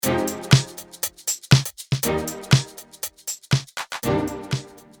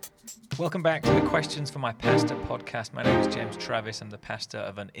Welcome back to the Questions for My Pastor podcast. My name is James Travis. I'm the pastor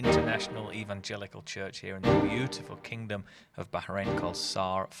of an international evangelical church here in the beautiful kingdom of Bahrain called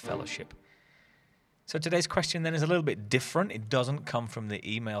SAR Fellowship. So today's question then is a little bit different. It doesn't come from the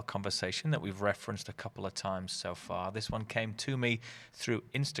email conversation that we've referenced a couple of times so far. This one came to me through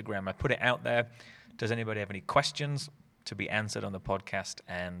Instagram. I put it out there. Does anybody have any questions to be answered on the podcast?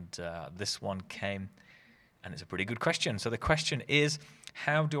 And this one came, and it's a pretty good question. So the question is,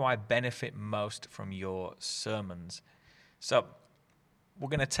 how do I benefit most from your sermons? So we're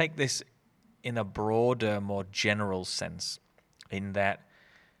going to take this in a broader, more general sense, in that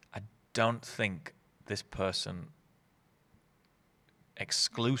I don't think this person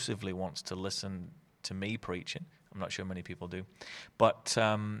exclusively wants to listen to me preaching. I'm not sure many people do. But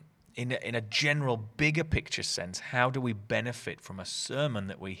in a general, bigger picture sense, how do we benefit from a sermon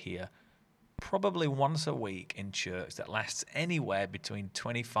that we hear probably once a week in church that lasts anywhere between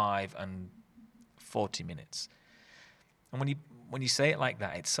 25 and 40 minutes? And when you say it like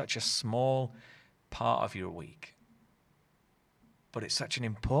that, it's such a small part of your week. But it's such an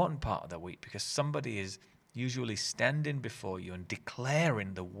important part of the week because somebody is usually standing before you and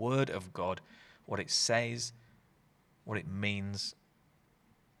declaring the word of God, what it says, what it means,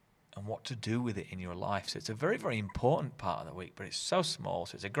 and what to do with it in your life. So it's a very, very important part of the week, but it's so small.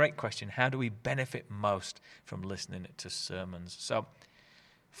 So it's a great question. How do we benefit most from listening to sermons? So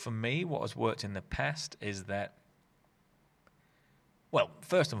for me, what has worked in the past is that, well,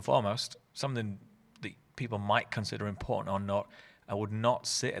 first and foremost, something that people might consider important or not, I would not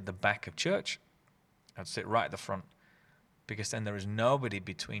sit at the back of church. I'd sit right at the front, because then there is nobody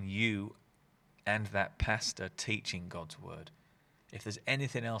between you and that pastor teaching God's word. If there's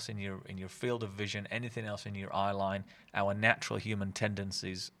anything else in your field of vision, anything else in your eye line, our natural human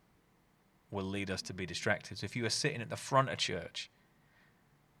tendencies will lead us to be distracted. So if you are sitting at the front of church,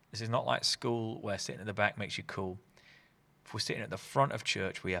 this is not like school where sitting at the back makes you cool. If we're sitting at the front of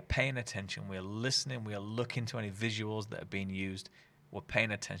church, we are paying attention, we are listening, we are looking to any visuals that are being used, we're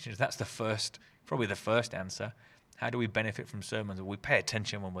paying attention. That's probably the first answer. How do we benefit from sermons? We pay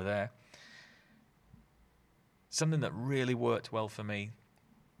attention when we're there. Something that really worked well for me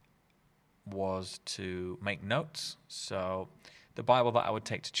was to make notes. So the Bible that I would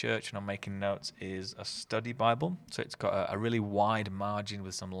take to church when I'm making notes is a study Bible. So it's got a really wide margin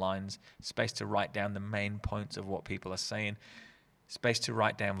with some lines, space to write down the main points of what people are saying, space to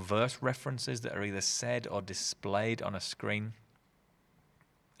write down verse references that are either said or displayed on a screen,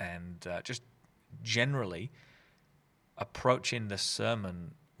 and just generally approaching the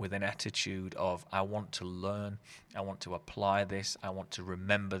sermon with an attitude of, I want to learn, I want to apply this, I want to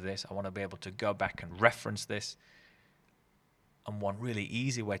remember this, I want to be able to go back and reference this. And one really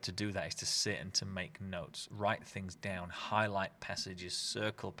easy way to do that is to sit and to make notes, write things down, highlight passages,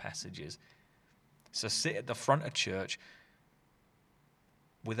 circle passages. So sit at the front of church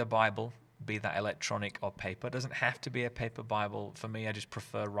with a Bible, be that electronic or paper. It doesn't have to be a paper Bible. For me, I just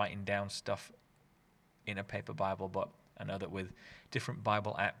prefer writing down stuff in a paper Bible, but I know that with different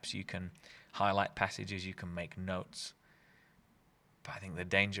Bible apps, you can highlight passages, you can make notes. But I think the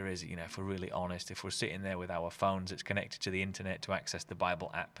danger is, if we're really honest, if we're sitting there with our phones, it's connected to the internet to access the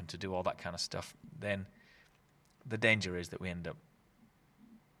Bible app and to do all that kind of stuff, then the danger is that we end up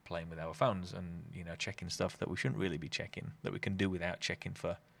playing with our phones and, checking stuff that we shouldn't really be checking, that we can do without checking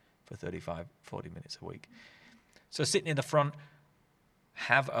for 35, 40 minutes a week. So sitting in the front,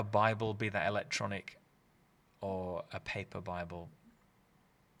 have a Bible, be that electronic or a paper Bible.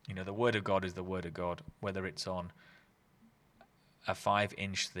 The Word of God is the Word of God, whether it's on a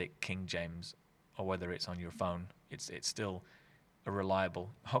 5-inch thick King James or whether it's on your phone. It's still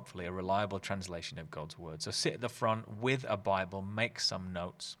hopefully a reliable translation of God's Word. So sit at the front with a Bible, make some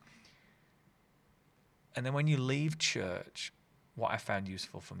notes. And then when you leave church, what I found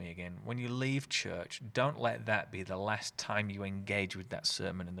useful for me again, when you leave church, don't let that be the last time you engage with that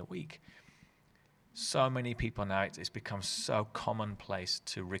sermon in the week. So many people now, it's become so commonplace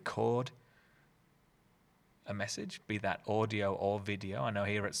to record a message, be that audio or video. I know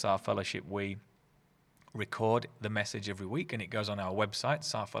here at SAR Fellowship, we record the message every week and it goes on our website,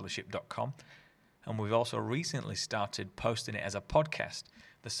 sarfellowship.com. And we've also recently started posting it as a podcast,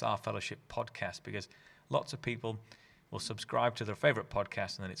 the SAR Fellowship podcast, because lots of people will subscribe to their favorite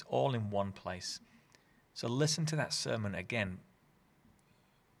podcast and then it's all in one place. So listen to that sermon again.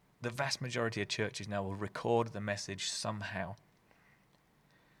 The vast majority of churches now will record the message somehow.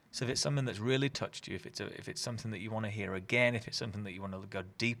 So if it's something that's really touched you, if it's something that you want to hear again, if it's something that you want to go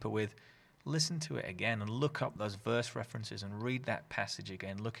deeper with, listen to it again and look up those verse references and read that passage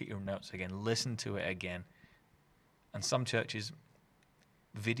again. Look at your notes again. Listen to it again. And some churches,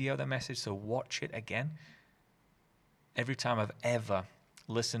 video the message, so watch it again. Every time I've ever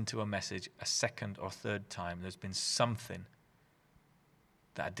listened to a message a second or third time, there's been something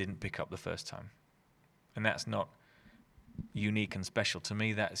that I didn't pick up the first time. And that's not unique and special. To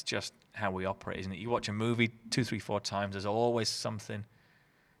me, that's just how we operate, isn't it? You watch a movie 2, 3, 4 times, there's always something.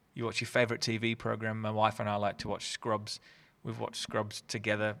 You watch your favorite TV program. My wife and I like to watch Scrubs. We've watched Scrubs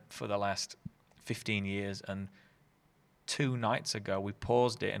together for the last 15 years, and 2 nights ago we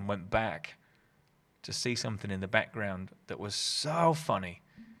paused it and went back to see something in the background that was so funny,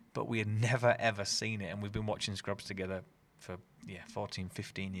 but we had never ever seen it, and we've been watching Scrubs together for 14,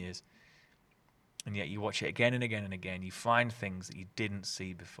 15 years. And yet you watch it again and again and again, you find things that you didn't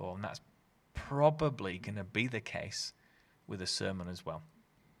see before, and that's probably going to be the case with a sermon as well.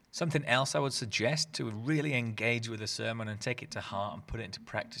 Something else I would suggest to really engage with a sermon and take it to heart and put it into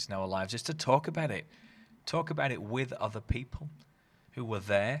practice in our lives is to talk about it. Talk about it with other people who were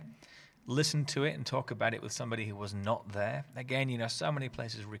there. Listen to it and talk about it with somebody who was not there. Again, so many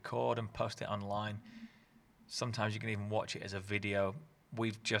places record and post it online. Sometimes you can even watch it as a video.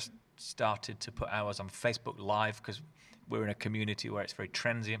 We've just started to put ours on Facebook Live because we're in a community where it's very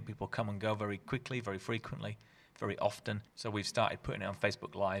transient. People come and go very quickly, very frequently, very often. So we've started putting it on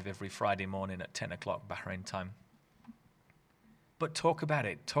Facebook Live every Friday morning at 10 o'clock Bahrain time. But talk about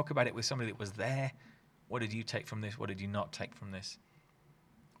it. Talk about it with somebody that was there. What did you take from this? What did you not take from this?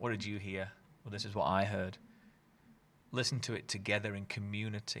 What did you hear? Well, this is what I heard. Listen to it together in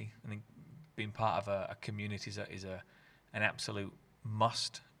community. I think being part of a community is an absolute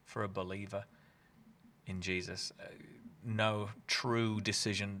must for a believer in Jesus. No true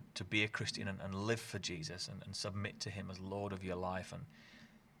decision to be a Christian and live for Jesus and submit to him as Lord of your life.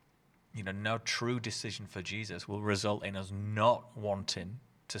 And no true decision for Jesus will result in us not wanting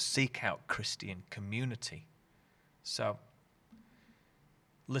to seek out Christian community. So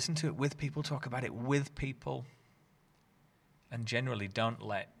listen to it with people, talk about it with people, and generally don't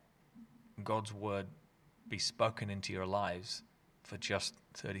let God's word be spoken into your lives for just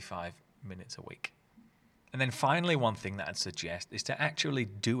 35 minutes a week. And then finally, one thing that I'd suggest is to actually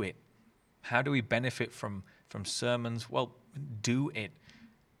do it. How do we benefit from sermons? Well, do it.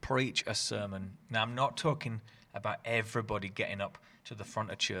 Preach a sermon. Now, I'm not talking about everybody getting up to the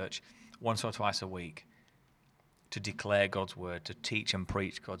front of church once or twice a week to declare God's word, to teach and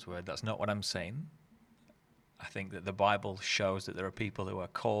preach God's word. That's not what I'm saying. I think that the Bible shows that there are people who are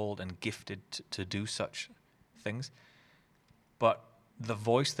called and gifted to do such things. But the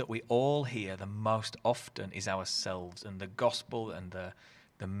voice that we all hear the most often is ourselves, and the gospel and the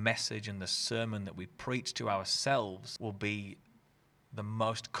message and the sermon that we preach to ourselves will be the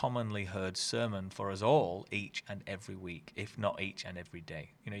most commonly heard sermon for us all each and every week, if not each and every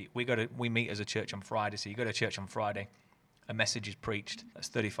day. We meet as a church on Friday, so you go to church on Friday, a message is preached, that's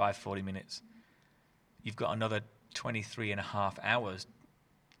 35, 40 minutes. You've got another 23 and a half hours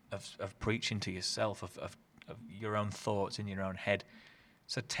of preaching to yourself, of your own thoughts in your own head.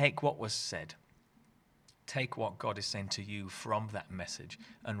 So take what was said, take what God is saying to you from that message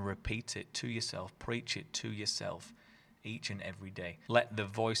and repeat it to yourself, preach it to yourself each and every day. Let the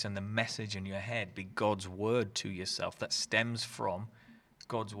voice and the message in your head be God's word to yourself that stems from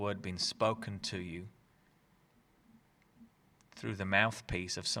God's word being spoken to you through the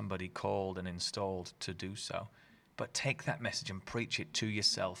mouthpiece of somebody called and installed to do so. But take that message and preach it to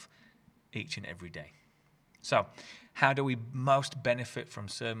yourself each and every day. So, how do we most benefit from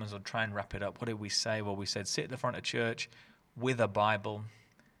sermons? Or try and wrap it up. What did we say? Well, we said sit at the front of church with a Bible,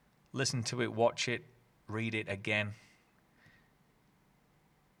 listen to it, watch it, read it again.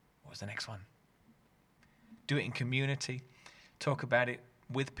 What was the next one? Do it in community. Talk about it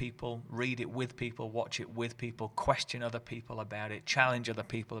with people, read it with people, watch it with people, question other people about it, challenge other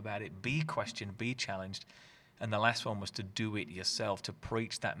people about it, be questioned, be challenged. And the last one was to do it yourself, to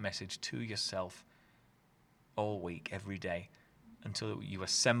preach that message to yourself all week, every day, until you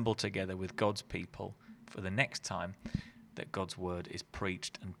assemble together with God's people for the next time that God's word is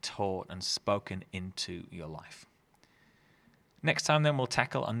preached and taught and spoken into your life. Next time, then, we'll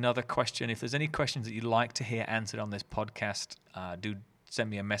tackle another question. If there's any questions that you'd like to hear answered on this podcast, do send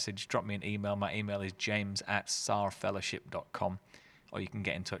me a message, drop me an email. My email is james@sarfellowship.com, or you can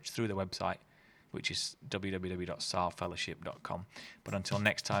get in touch through the website, which is www.sarfellowship.com. But until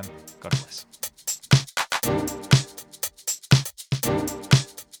next time, God bless.